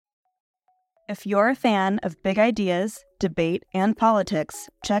If you're a fan of big ideas, debate, and politics,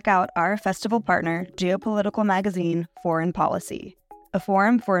 check out our festival partner, geopolitical magazine, Foreign Policy. A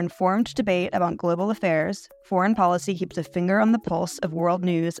forum for informed debate about global affairs, Foreign Policy keeps a finger on the pulse of world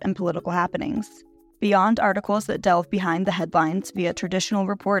news and political happenings. Beyond articles that delve behind the headlines via traditional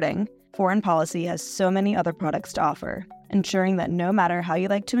reporting, Foreign Policy has so many other products to offer, ensuring that no matter how you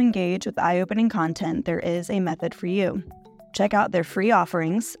like to engage with eye-opening content, there is a method for you. Check out their free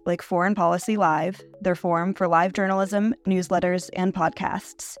offerings, like Foreign Policy Live, their forum for live journalism, newsletters, and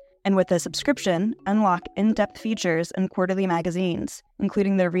podcasts. And with a subscription, unlock in-depth features and quarterly magazines,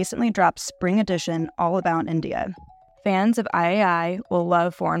 including their recently dropped spring edition all about India. Fans of IAI will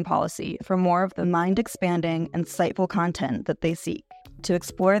love Foreign Policy for more of the mind-expanding, insightful content that they seek. To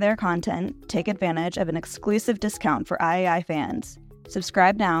explore their content, take advantage of an exclusive discount for IAI fans.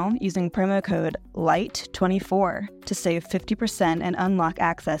 Subscribe now using promo code LIGHT24 to save 50% and unlock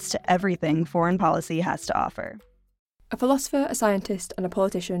access to everything Foreign Policy has to offer. A philosopher, a scientist, and a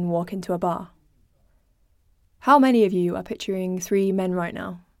politician walk into a bar. How many of you are picturing three men right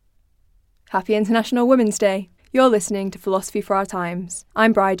now? Happy International Women's Day! You're listening to Philosophy for Our Times.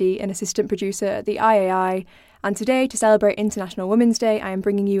 I'm Bridie, an assistant producer at the IAI, and today, to celebrate International Women's Day, I am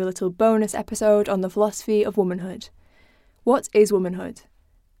bringing you a little bonus episode on the philosophy of womanhood. What is womanhood?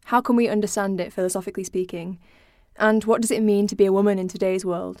 How can we understand it, philosophically speaking? And what does it mean to be a woman in today's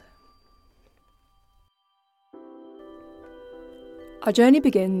world? Our journey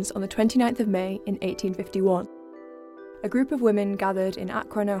begins on the 29th of May in 1851. A group of women gathered in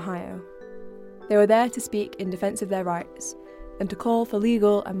Akron, Ohio. They were there to speak in defence of their rights and to call for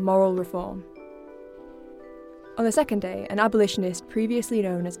legal and moral reform. On the second day, an abolitionist previously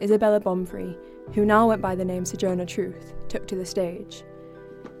known as Isabella Baumfree, who now went by the name Sojourner Truth, took to the stage.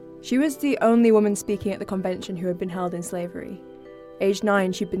 She was the only woman speaking at the convention who had been held in slavery. Aged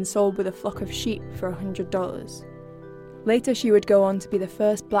 9, she'd been sold with a flock of sheep for $100. Later, she would go on to be the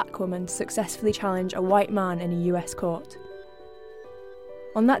first black woman to successfully challenge a white man in a US court.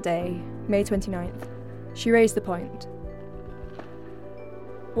 On that day, May 29th, she raised the point.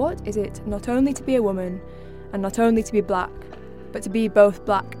 What is it not only to be a woman, and not only to be black, but to be both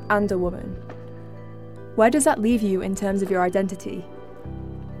black and a woman? Where does that leave you in terms of your identity?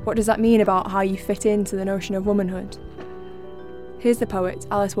 What does that mean about how you fit into the notion of womanhood? Here's the poet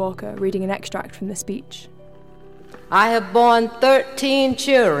Alice Walker reading an extract from the speech. I have borne 13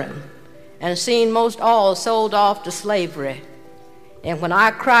 children and seen most all sold off to slavery. And when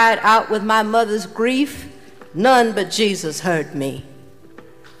I cried out with my mother's grief, none but Jesus heard me.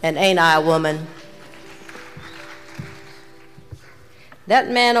 And ain't I a woman? That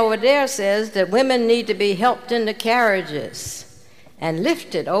man over there says that women need to be helped into carriages and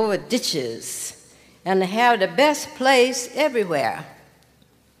lifted over ditches and have the best place everywhere.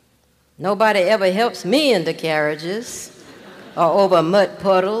 Nobody ever helps me into carriages or over mud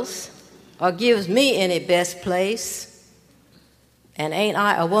puddles or gives me any best place. And ain't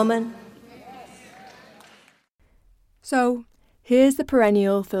I a woman? So, here's the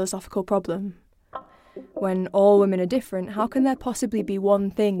perennial philosophical problem. When all women are different, how can there possibly be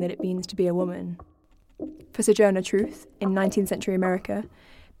one thing that it means to be a woman? For Sojourner Truth, in 19th century America,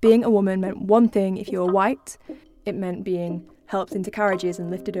 being a woman meant one thing if you were white. It meant being helped into carriages and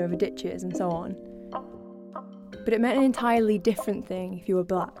lifted over ditches and so on. But it meant an entirely different thing if you were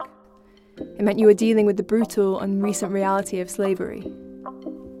black. It meant you were dealing with the brutal and recent reality of slavery.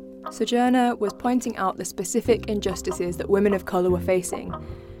 Sojourner was pointing out the specific injustices that women of colour were facing,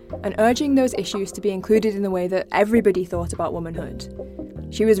 and urging those issues to be included in the way that everybody thought about womanhood.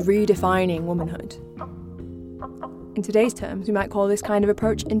 She was redefining womanhood. In today's terms, we might call this kind of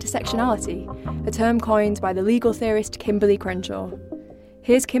approach intersectionality, a term coined by the legal theorist Kimberly Crenshaw.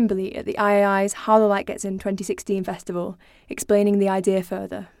 Here's Kimberly at the IAI's How the Light Gets In 2016 festival, explaining the idea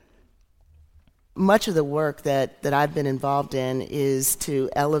further. Much of the work that I've been involved in is to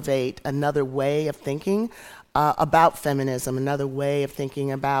elevate another way of thinking about feminism, another way of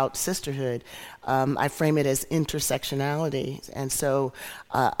thinking about sisterhood. I frame it as intersectionality. And so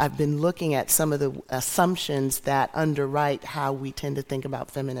I've been looking at some of the assumptions that underwrite how we tend to think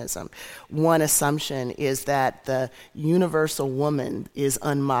about feminism. One assumption is that the universal woman is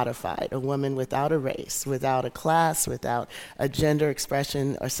unmodified, a woman without a race, without a class, without a gender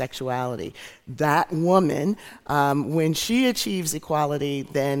expression or sexuality. That woman, when she achieves equality,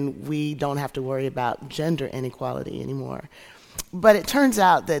 then we don't have to worry about gender inequality anymore. But it turns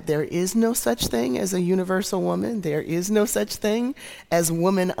out that there is no such thing as a universal woman. There is no such thing as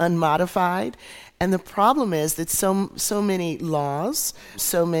woman unmodified. And the problem is that so many laws,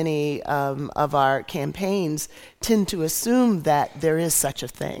 so many of our campaigns tend to assume that there is such a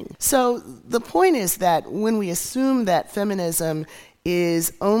thing. So the point is that when we assume that feminism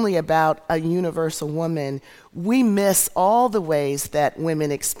is only about a universal woman, we miss all the ways that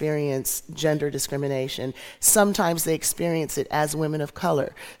women experience gender discrimination. Sometimes they experience it as women of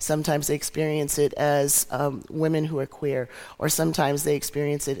color. Sometimes they experience it as women who are queer. Or sometimes they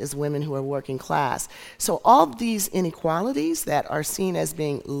experience it as women who are working class. So all these inequalities that are seen as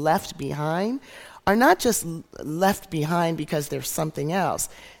being left behind are not just left behind because there's something else.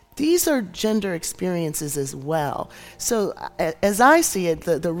 These are gender experiences as well. So as I see it,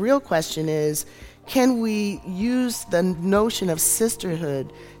 the real question is, can we use the notion of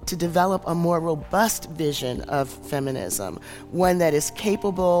sisterhood to develop a more robust vision of feminism, one that is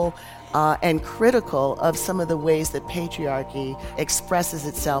capable and critical of some of the ways that patriarchy expresses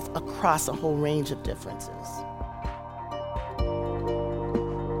itself across a whole range of differences?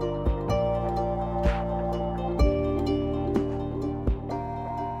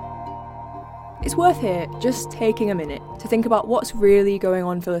 It's worth here just taking a minute to think about what's really going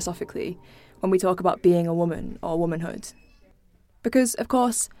on philosophically when we talk about being a woman or womanhood. Because, of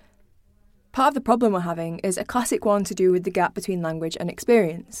course, part of the problem we're having is a classic one to do with the gap between language and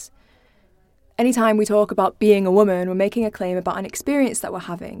experience. Anytime we talk about being a woman, we're making a claim about an experience that we're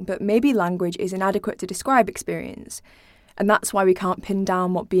having, but maybe language is inadequate to describe experience, and that's why we can't pin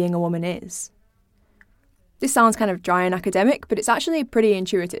down what being a woman is. This sounds kind of dry and academic, but it's actually pretty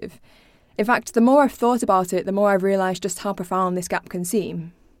intuitive. In fact, the more I've thought about it, the more I've realised just how profound this gap can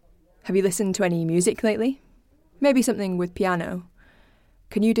seem. Have you listened to any music lately? Maybe something with piano.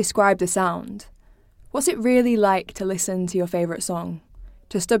 Can you describe the sound? What's it really like to listen to your favourite song?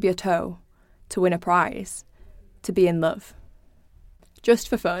 To stub your toe? To win a prize? To be in love? Just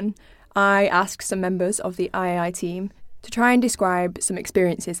for fun, I asked some members of the IAI team to try and describe some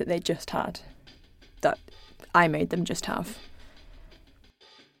experiences that they just had. That I made them just have.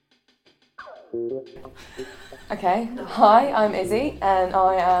 Okay, hi, I'm Izzy and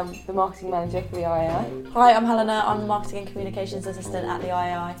I am the marketing manager for the IAI. Hi, I'm Helena, I'm the marketing and communications assistant at the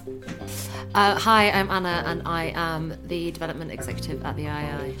IAI. Hi, I'm Anna and I am the development executive at the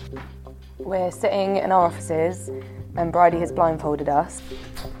IAI. We're sitting in our offices and Bridie has blindfolded us.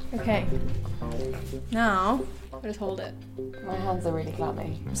 Okay. Now, I'll just hold it. My hands are really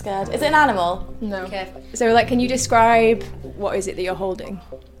clammy. I'm scared. Is it an animal? No. Okay. So, can you describe what is it that you're holding?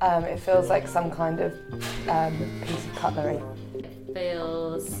 It feels like some kind of piece of cutlery. It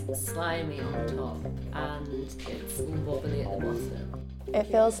feels slimy on top and it's wobbly at the bottom. It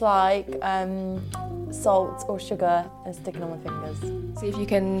feels like salt or sugar is sticking on my fingers. See if you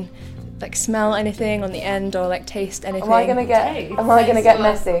can smell anything on the end or taste anything. Am I gonna get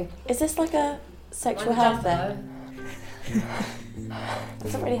messy? Is this like a sexual health thing?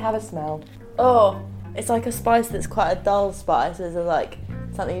 Doesn't really have a smell. Oh, it's like a spice that's quite a dull spice. It's like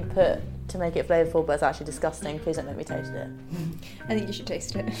something you'd put to make it flavourful, but it's actually disgusting. Please don't let me taste it. I think you should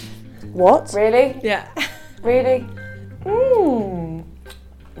taste it. What? Really? Yeah. Really?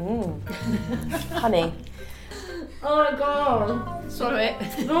 Honey. Oh my god! Swallow it.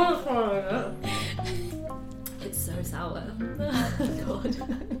 Don't swallow it. It's so sour. God.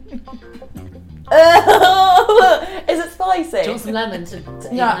 Is it spicy? Do you want some lemon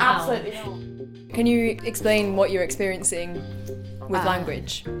to No, absolutely not. Can you explain what you're experiencing with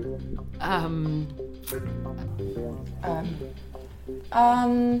language?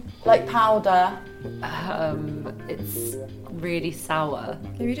 Like powder. It's really sour.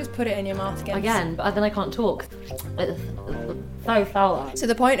 Maybe just put it in your mouth again. But then I can't talk. It's so sour. So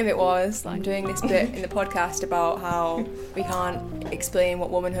the point of it was, I'm doing this bit in the podcast about how we can't explain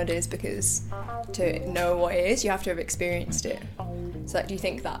what womanhood is because to know what it is, you have to have experienced it. So do you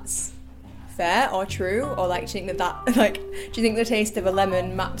think that's fair or true? Or do you think that do you think the taste of a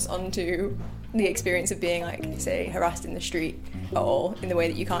lemon maps onto the experience of being say harassed in the street at all in the way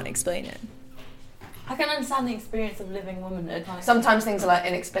that you can't explain it? I can understand the experience of living womanhood. Sometimes things are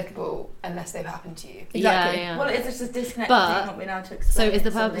inexplicable unless they've happened to you. Exactly. Yeah. Well, it's just a disconnect But- between not being able to explain. So is the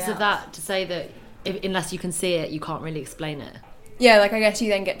it to somebody purpose of else. that to say that unless you can see it, you can't really explain it? Yeah, I guess you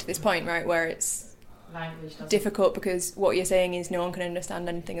then get to this point, right, where it's Language doesn't. difficult because what you're saying is no one can understand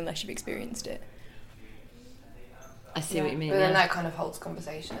anything unless you've experienced it. I see what you mean. But then Yeah. that kind of holds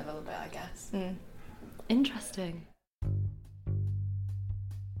conversation a little bit, I guess. Interesting.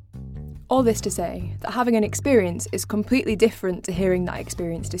 All this to say that having an experience is completely different to hearing that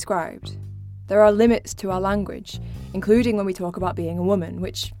experience described. there are limits to our language, including when we talk about being a woman,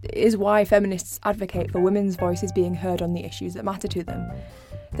 which is why feminists advocate for women's voices being heard on the issues that matter to them.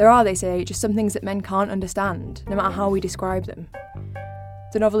 There are, they say, just some things that men can't understand, no matter how we describe them.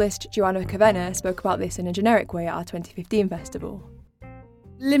 The novelist Joanna Kavenna spoke about this in a generic way at our 2015 festival.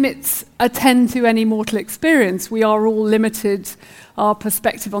 Limits attend to any mortal experience. We are all limited. Our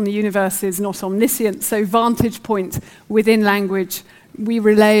perspective on the universe is not omniscient, so vantage point within language, we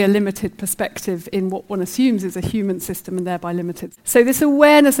relay a limited perspective in what one assumes is a human system and thereby limited. So this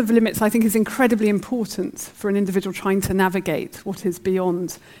awareness of limits, I think, is incredibly important for an individual trying to navigate what is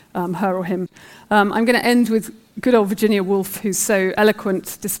beyond her or him. I'm going to end with good old Virginia Woolf, who's so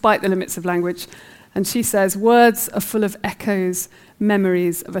eloquent despite the limits of language. And she says, "Words are full of echoes,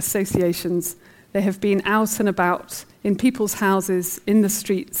 memories of associations. They have been out and about, in people's houses, in the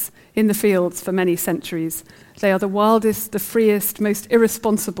streets, in the fields for many centuries. They are the wildest, the freest, most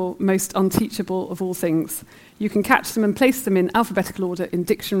irresponsible, most unteachable of all things. You can catch them and place them in alphabetical order in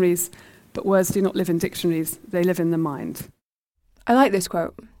dictionaries, but words do not live in dictionaries, they live in the mind." I like this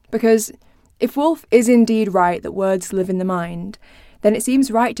quote, because if Woolf is indeed right that words live in the mind, then it seems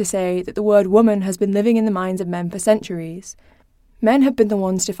right to say that the word woman has been living in the minds of men for centuries. Men have been the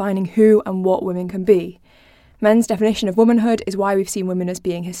ones defining who and what women can be. Men's definition of womanhood is why we've seen women as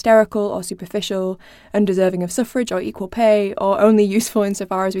being hysterical or superficial, undeserving of suffrage or equal pay, or only useful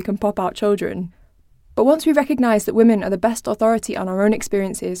insofar as we can pop out children. But once we recognise that women are the best authority on our own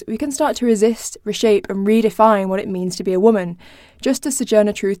experiences, we can start to resist, reshape and redefine what it means to be a woman, just as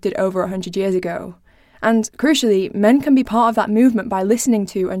Sojourner Truth did over 100 years ago. And, crucially, men can be part of that movement by listening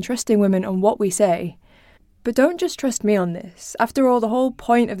to and trusting women on what we say. But don't just trust me on this. After all, the whole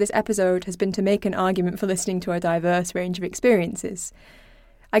point of this episode has been to make an argument for listening to a diverse range of experiences.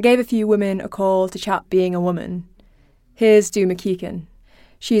 I gave a few women a call to chat being a woman. Here's Stu McKeegan.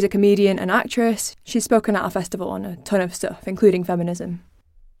 She's a comedian and actress. She's spoken at our festival on a ton of stuff, including feminism.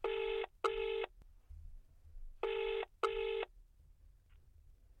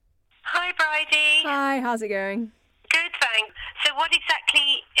 Hi, Bridie. Hi, how's it going? Good, thanks. So what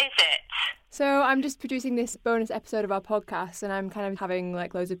exactly is it? So I'm just producing this bonus episode of our podcast, and I'm kind of having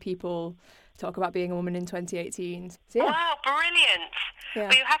loads of people talk about being a woman in 2018. So, yeah. Wow, brilliant. Yeah.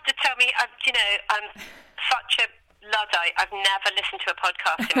 Well, you have to tell me, I'm such a Luddite. I've never listened to a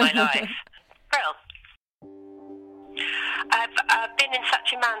podcast in my life. Brill. I've been in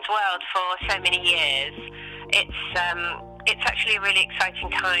such a man's world for so many years. It's actually a really exciting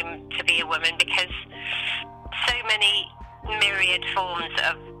time to be a woman because so many myriad forms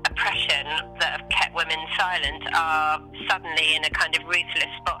of oppression that have kept women silent are suddenly in a kind of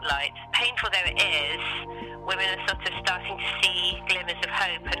ruthless spotlight. Painful though it is, women are sort of starting to see glimmers of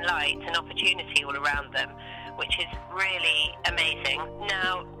hope and light and opportunity all around them, which is really amazing.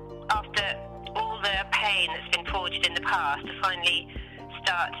 Now, after all the pain that's been forged in the past, to finally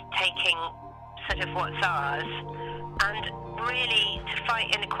start taking sort of what's ours and really to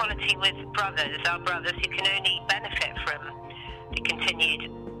fight inequality with brothers, our brothers who can only benefit from the continued,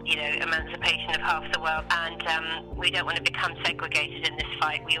 emancipation of half the world. And we don't want to become segregated in this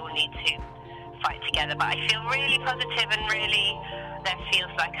fight. We all need to fight together. But I feel really positive and really there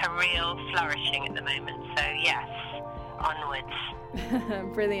feels like a real flourishing at the moment. So yes,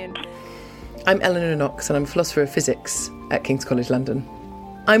 onwards. Brilliant. I'm Eleanor Knox and I'm a philosopher of physics at King's College London.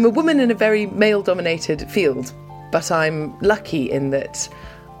 I'm a woman in a very male-dominated field, but I'm lucky in that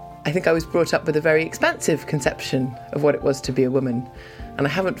I think I was brought up with a very expansive conception of what it was to be a woman, and I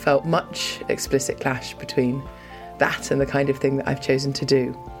haven't felt much explicit clash between that and the kind of thing that I've chosen to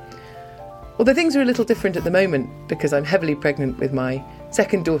do. Although things are a little different at the moment because I'm heavily pregnant with my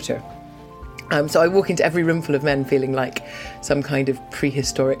second daughter. So I walk into every roomful of men feeling like some kind of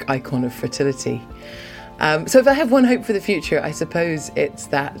prehistoric icon of fertility. So if I have one hope for the future, I suppose it's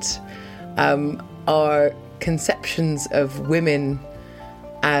that our conceptions of women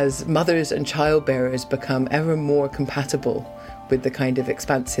as mothers and childbearers become ever more compatible with the kind of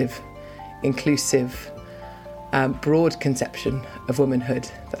expansive, inclusive, broad conception of womanhood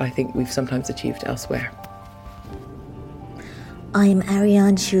that I think we've sometimes achieved elsewhere. I'm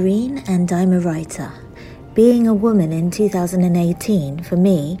Ariane Shireen and I'm a writer. Being a woman in 2018, for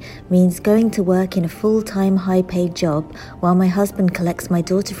me, means going to work in a full-time, high-paid job while my husband collects my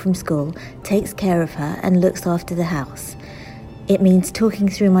daughter from school, takes care of her and looks after the house. It means talking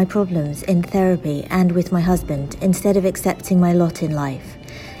through my problems in therapy and with my husband instead of accepting my lot in life.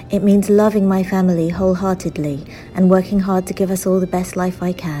 It means loving my family wholeheartedly and working hard to give us all the best life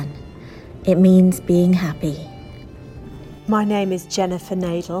I can. It means being happy. My name is Jennifer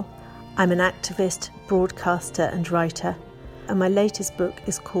Nadel. I'm an activist, broadcaster and writer, and my latest book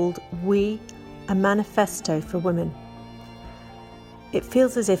is called We a manifesto for women. It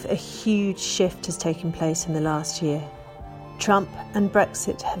feels as if a huge shift has taken place in the last year. Trump and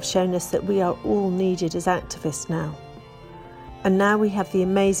Brexit have shown us that we are all needed as activists now. And now we have the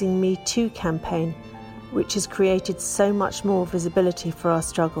amazing Me Too campaign, which has created so much more visibility for our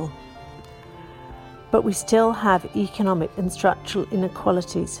struggle. But we still have economic and structural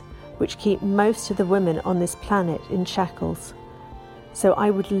inequalities, which keep most of the women on this planet in shackles. So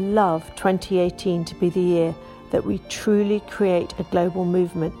I would love 2018 to be the year that we truly create a global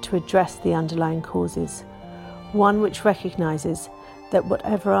movement to address the underlying causes, one which recognises that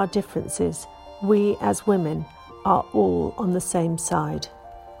whatever our differences, we as women are all on the same side.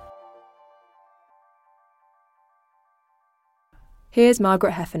 Here's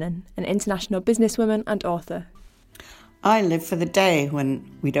Margaret Heffernan, an international businesswoman and author. I live for the day when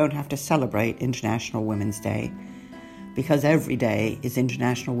we don't have to celebrate International Women's Day, because every day is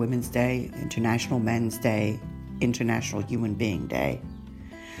International Women's Day, International Men's Day, International Human Being Day.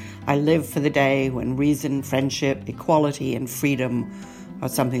 I live for the day when reason, friendship, equality, and freedom are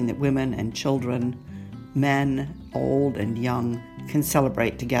something that women and children, men, old and young, can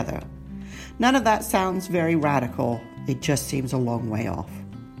celebrate together. None of that sounds very radical. It just seems a long way off.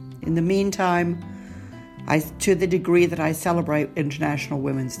 In the meantime, to the degree that I celebrate International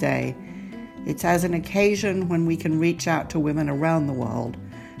Women's Day, it's as an occasion when we can reach out to women around the world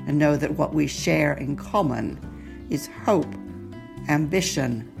and know that what we share in common is hope,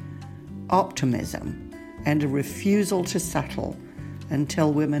 ambition, optimism, and a refusal to settle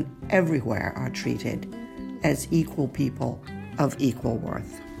until women everywhere are treated as equal people of equal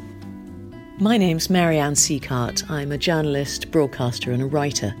worth. My name's Marianne Seacart. I'm a journalist, broadcaster and a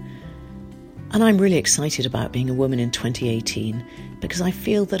writer. And I'm really excited about being a woman in 2018 because I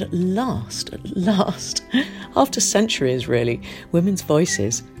feel that at last, after centuries really, women's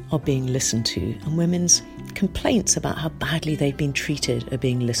voices are being listened to and women's complaints about how badly they've been treated are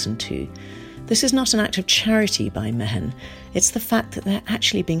being listened to. This is not an act of charity by men. It's the fact that they're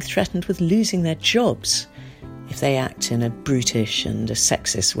actually being threatened with losing their jobs if they act in a brutish and a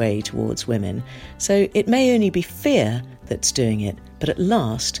sexist way towards women. So it may only be fear that's doing it, but at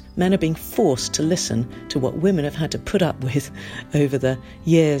last men are being forced to listen to what women have had to put up with over the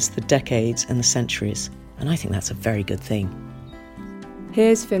years, the decades and the centuries. And I think that's a very good thing.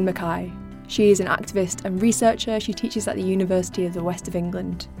 Here's Finn Mackay. She is an activist and researcher. She teaches at the University of the West of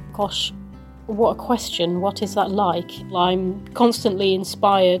England. Gosh, what a question. What is that like? I'm constantly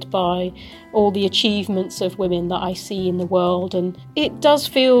inspired by all the achievements of women that I see in the world, and it does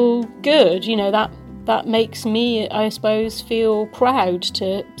feel good, that makes me, I suppose, feel proud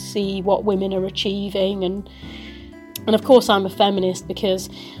to see what women are achieving. And of course I'm a feminist because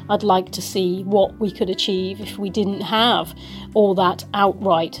I'd like to see what we could achieve if we didn't have all that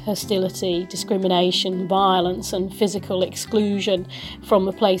outright hostility, discrimination, violence and physical exclusion from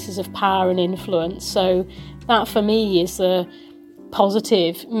the places of power and influence. So that for me is the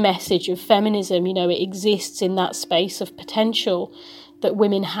positive message of feminism. It exists in that space of potential that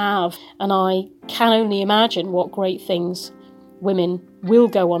women have, and I can only imagine what great things women will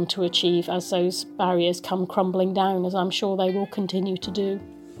go on to achieve as those barriers come crumbling down, as I'm sure they will continue to do.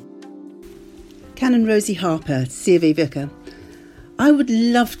 Canon Rosie Harper, C of A Vicar. I would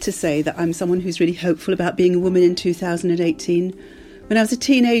love to say that I'm someone who's really hopeful about being a woman in 2018. When I was a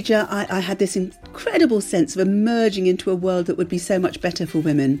teenager, I had this incredible sense of emerging into a world that would be so much better for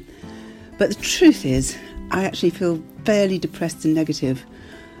women. But the truth is, I actually feel fairly depressed and negative.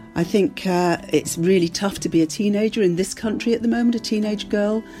 I think it's really tough to be a teenager in this country at the moment, a teenage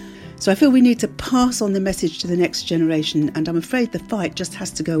girl. So I feel we need to pass on the message to the next generation, and I'm afraid the fight just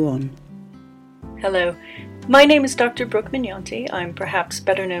has to go on. Hello, my name is Dr. Brooke Mignonti. I'm perhaps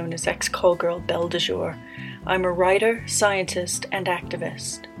better known as ex-call-girl Belle de Jour. I'm a writer, scientist, and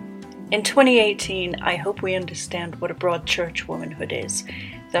activist. In 2018, I hope we understand what a broad church womanhood is,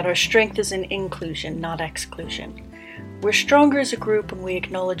 that our strength is in inclusion, not exclusion. We're stronger as a group when we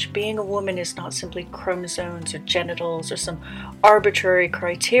acknowledge being a woman is not simply chromosomes or genitals or some arbitrary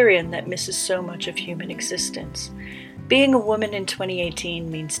criterion that misses so much of human existence. Being a woman in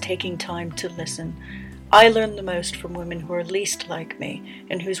 2018 means taking time to listen. I learn the most from women who are least like me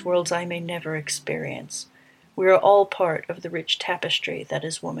and whose worlds I may never experience. We are all part of the rich tapestry that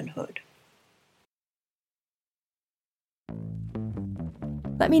is womanhood.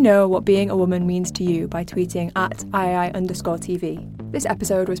 Let me know what being a woman means to you by tweeting at @II_TV. This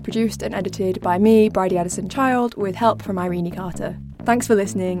episode was produced and edited by me, Bridie Addison-Child, with help from Irene Carter. Thanks for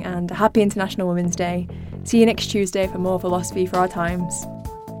listening and a happy International Women's Day. See you next Tuesday for more philosophy for our times.